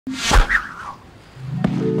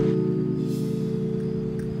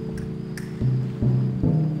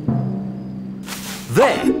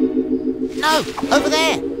There! No, over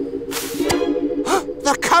there!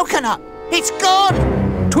 The coconut! It's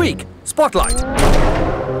gone! Tweak, spotlight!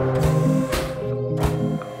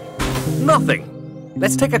 Nothing.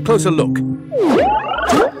 Let's take a closer look.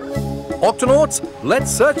 Octonauts,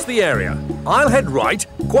 let's search the area. I'll head right,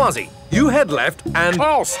 Kwazii, you head left, and...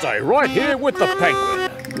 I'll stay right here with the penguin.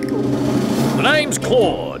 The name's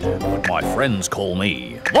Claude, but my friends call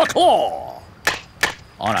me the Claw,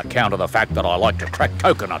 on account of the fact that I like to crack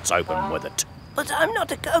coconuts open with it. But I'm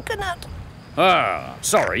not a coconut. Ah,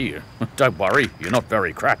 sorry. Don't worry, you're not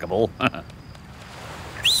very crackable.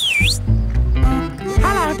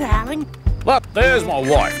 Hello, darling. But there's my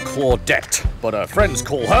wife, Claudette, but her friends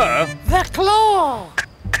call her... The Claw.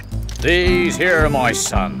 These here are my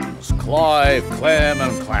sons, Clive, Clem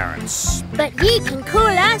and Clarence. But you can call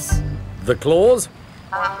us. The claws?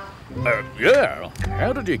 Yeah,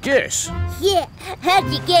 how did you guess? Yeah,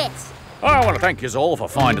 how'd you guess? I want to thank yous all for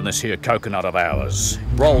finding this here coconut of ours.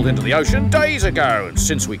 Rolled into the ocean days ago, and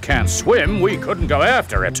since we can't swim, we couldn't go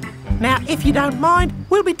after it. Now, if you don't mind,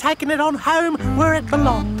 we'll be taking it on home where it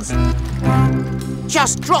belongs.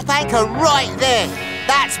 Just drop anchor right there.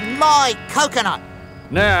 That's my coconut.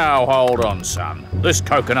 Now, hold on, son. This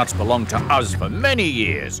coconut's belonged to us for many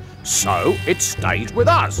years, so it stays with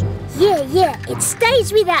us. Yeah, it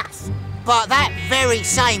stays with us. But that very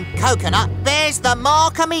same coconut bears the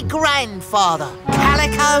mark of me grandfather,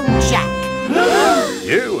 Calico Jack.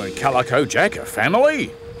 You and Calico Jack are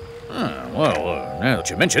family? Well, now that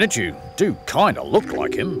you mention it, you do kind of look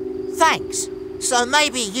like him. Thanks. So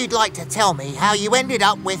maybe you'd like to tell me how you ended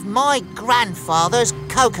up with my grandfather's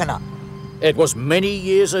coconut. It was many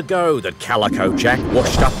years ago that Calico Jack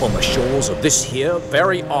washed up on the shores of this here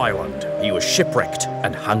very island. He was shipwrecked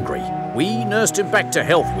and hungry. We nursed him back to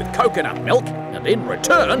health with coconut milk, and in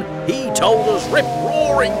return, he told us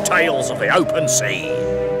rip-roaring tales of the open sea.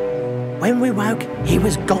 When we woke, he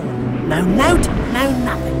was gone. No note, no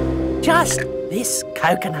nothing. Just this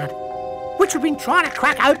coconut, which we've been trying to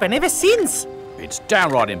crack open ever since. It's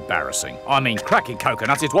downright embarrassing. I mean, cracking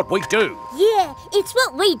coconuts is what we do. Yeah, it's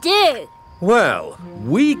what we do. Well,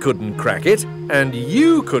 we couldn't crack it, and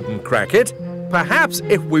you couldn't crack it. Perhaps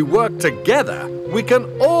if we work together, we can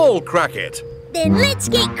all crack it. Then let's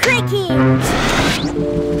get cracking.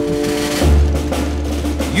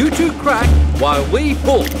 You two crack while we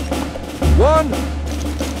pull. 1,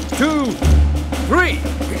 2, 3.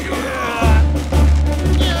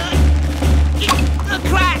 The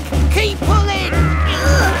crack! Keep pulling!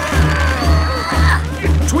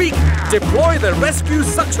 Tweak, deploy the rescue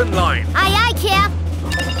suction line. Aye, aye, Cap.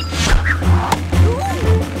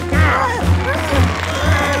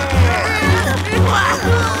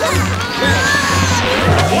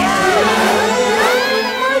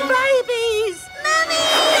 My babies!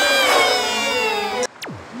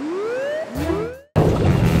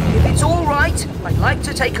 If it's all right, I'd like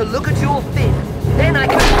to take a look at your fin. Then I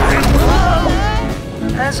can...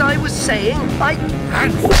 As I was saying,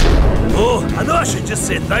 Oh, I know I should just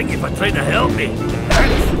say thank you for trying to help me.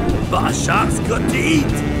 But a shark's got to eat.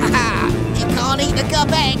 You can't eat the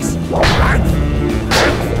gub eggs.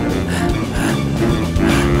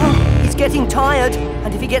 he's getting tired,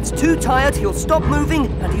 and if he gets too tired, he'll stop moving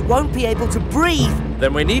and he won't be able to breathe.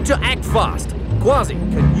 Then we need to act fast. Kwazii,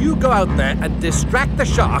 can you go out there and distract the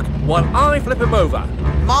shark while I flip him over?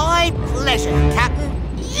 My pleasure, Captain.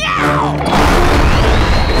 Yow!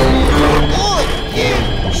 Oh, you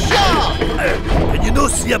shark! Can you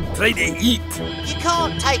not see him trying to eat? You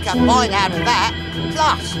can't take a bite out of that.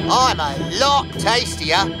 Plus, I'm a lot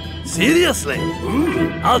tastier. Seriously?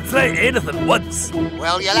 I'll try anything once.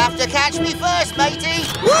 Well, you'll have to catch me first, matey.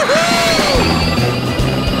 Woohoo!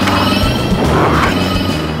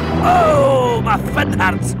 Oh, my fin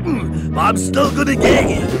hurts. But I'm still gonna get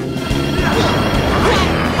you.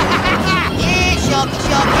 Here, Sharky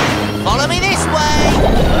Sharky. Follow me this way.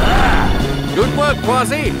 Good work,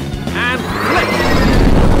 Kwazii. And flip.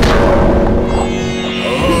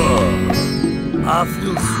 Oh, I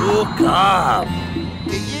feel so calm.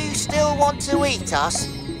 Do you still want to eat us?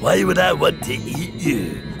 Why would I want to eat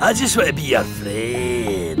you? I just want to be your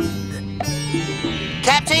friend.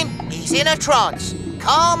 Captain, he's in a trance.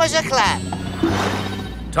 Calm as a clam.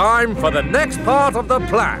 Time for the next part of the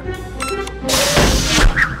plan.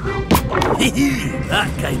 That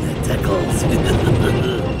kind of tickles.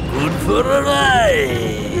 Good for a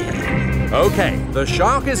ride. Okay, the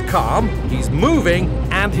shark is calm, he's moving,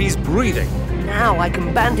 and he's breathing. Now I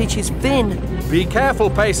can bandage his fin. Be careful,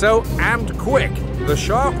 Peso, and quick. The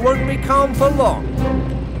shark won't be calm for long.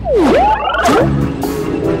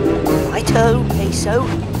 Righto, Peso.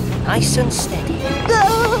 Nice and steady.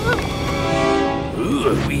 Ooh,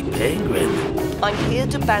 a wee penguin. I'm here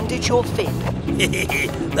to bandage your fin.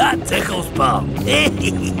 That tickles, pal.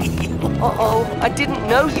 Uh-oh, I didn't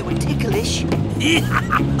know you were ticklish.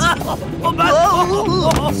 Oh, man.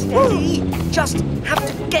 Whoa, steady. Just have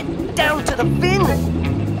to get down to the fin.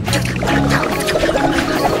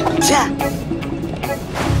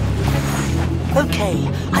 Okay,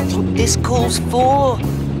 I think this calls for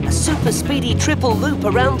a super speedy triple loop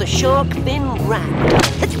around the shark fin wrap.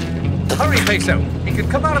 Hurry, Peso. He could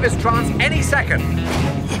come out of his trance any second.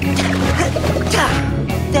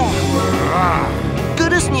 There.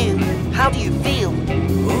 Good as new. How do you feel?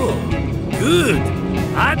 Oh, good.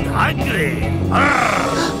 I'm hungry.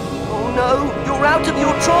 Oh no, you're out of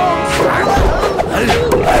your trance.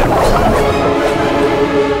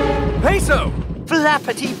 Peso!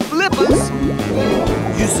 Flappity flippers.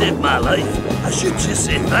 You saved my life. I should just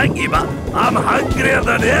say thank you, but I'm hungrier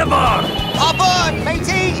than ever. Aboard,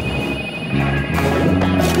 matey!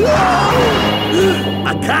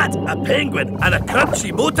 A cat, a penguin, and a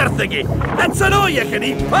crunchy motor thingy. It's an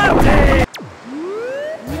all-you-can-eat party!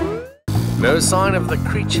 No sign of the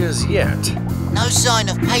creatures yet. No sign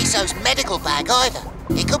of Peso's medical bag either.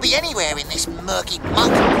 It could be anywhere in this murky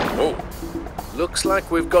muck. Oh, looks like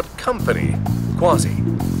we've got company. Kwazii,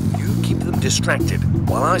 you keep them distracted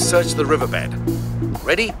while I search the riverbed.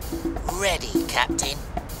 Ready? Ready, Captain.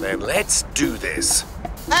 Then let's do this.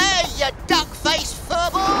 Hey, you duck-faced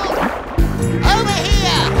furball! Over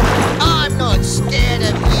here! I'm not scared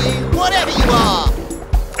of you, whatever you are!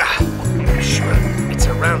 I'm sure it's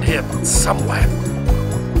around here somewhere.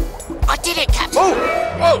 I did it, Captain! Oh!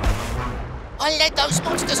 Whoa! I led those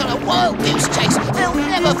monsters on a wild goose chase. They'll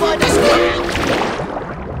never find us again!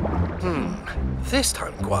 This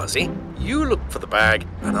time, Kwazii, you look for the bag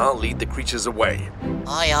and I'll lead the creatures away.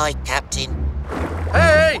 Aye, aye, Captain.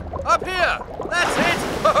 Hey! Up here! That's it!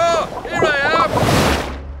 Ho-ho! Here I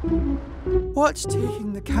am! What's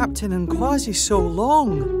taking the captain and Kwazii so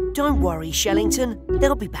long? Don't worry, Shellington.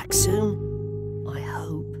 They'll be back soon. I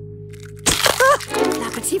hope.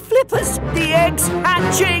 Flappity flippers! The egg's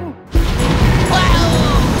hatching!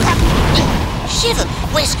 Wow! Shiver me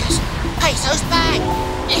whiskers! Peso's bag!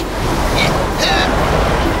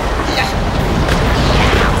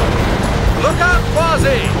 Look out,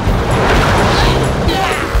 Kwazii!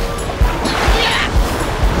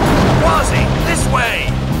 Kwazii, this way!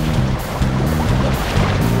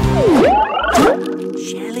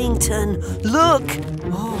 Shellington, look!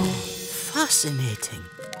 Oh, fascinating.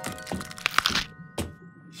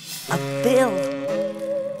 A bill.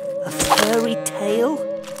 A furry tail.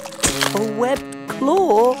 A webbed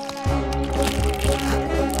claw.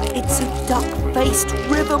 It's a duck-faced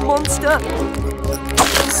river monster.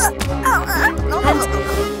 And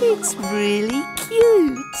it's really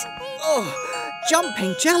cute. Oh,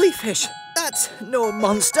 jumping jellyfish. That's no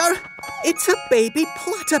monster. It's a baby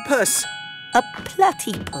platypus. A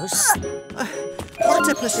platypus?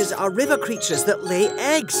 Platypuses are river creatures that lay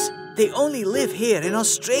eggs. They only live here in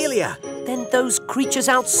Australia. Then those creatures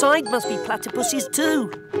outside must be platypuses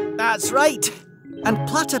too. That's right. And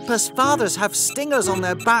platypus fathers have stingers on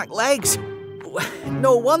their back legs.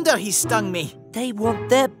 No wonder he stung me. They want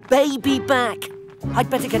their baby back. I'd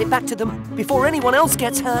better get it back to them before anyone else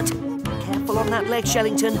gets hurt. Careful on that leg,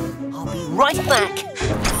 Shellington. I'll be right back.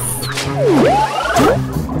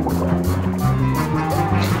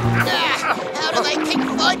 How do they keep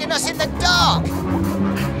finding us in the dark?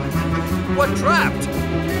 We're trapped!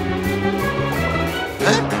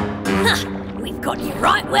 We've got you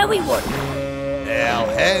right where we want. Now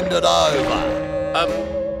hand it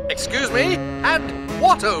over. Excuse me? And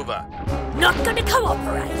what over? Not gonna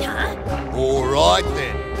cooperate, huh? All right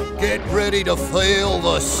then. Get ready to feel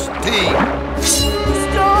the sting.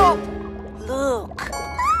 Stop! Look.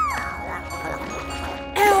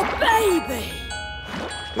 Our baby!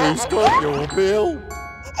 Who's got your bill?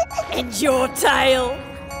 And your tail!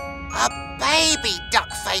 A baby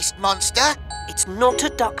duck-faced monster? It's not a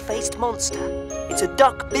duck-faced monster. It's a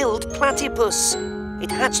duck-billed platypus.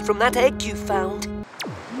 It hatched from that egg you found.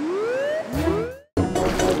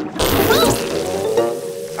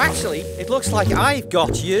 Actually, it looks like I've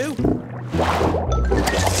got you.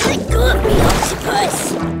 I got me,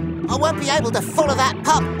 Octopus! I won't be able to follow that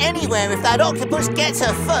pup anywhere if that octopus gets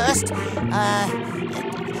her first.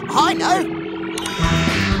 I know.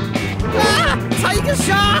 Ah! Tiger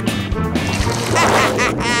shark!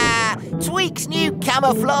 Tweak's new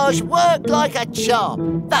camouflage worked like a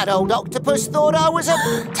charm. That old octopus thought I was a...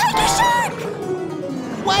 Tiger shark!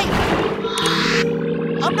 Wait!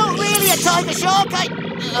 I'm not really a tiger shark,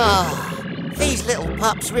 These little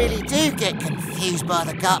pups really do get confused by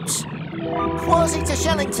the gups. Kwazii to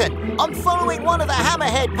Shellington, I'm following one of the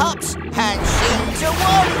hammerhead pups, and she's a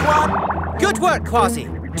wily one. Good work, Kwazii.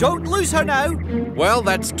 Don't lose her now. Well,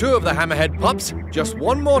 that's 2 of the hammerhead pups. Just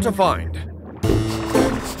 1 more to find.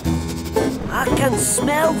 I can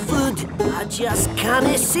smell food. I just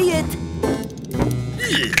can't see it.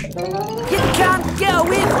 You can't get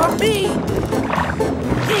away from me.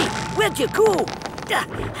 Hey, where'd you go?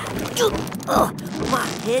 Oh, my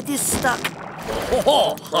head is stuck.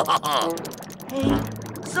 Hey,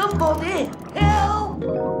 somebody, help!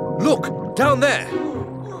 Look, down there.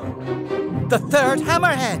 The 3rd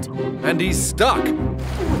hammerhead. And he's stuck.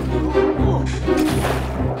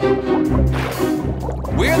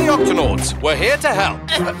 We're the Octonauts. We're here to help.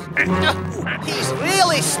 He's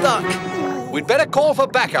really stuck. We'd better call for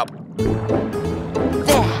backup.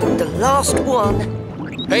 There, the last one.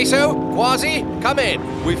 Peso, Kwazii, come in.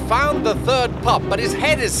 We found the 3rd pup, but his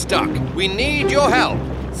head is stuck. We need your help.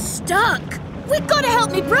 Stuck? We've got to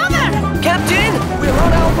help me brother! Captain, we're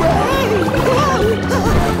on our way!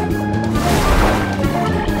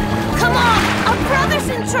 Come on! Our brother's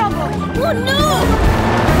in trouble! Oh no!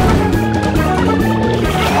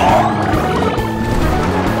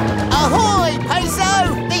 Ahoy, Peso!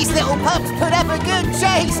 These little pups put up a good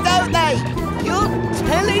chase, don't they? You're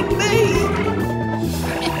telling me?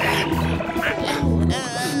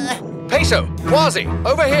 Peso, Kwazii,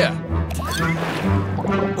 over here.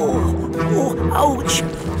 Oh, ouch!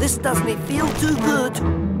 This doesn't feel too good.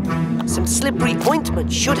 Some slippery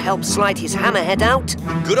ointment should help slide his hammerhead out.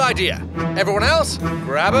 Good idea. Everyone else,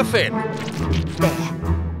 grab a fin. There.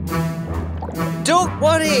 Don't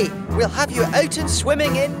worry. We'll have you out and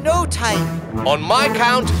swimming in no time. On my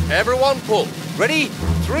count, everyone pull. Ready?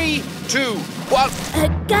 3, 2,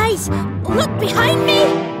 1. Guys, look behind me!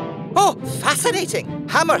 Oh, fascinating.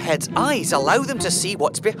 Hammerhead's eyes allow them to see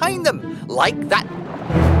what's behind them, like that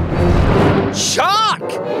shark!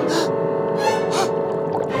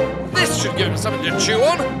 This should give him something to chew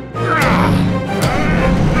on.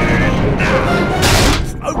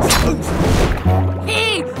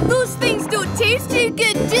 Hey, those things don't taste too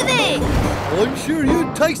good, do they? I'm sure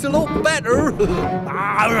you'd taste a lot better.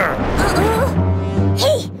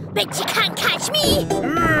 Hey, bet you can't catch me!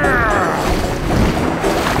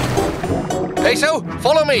 Peso,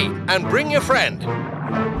 follow me and bring your friend.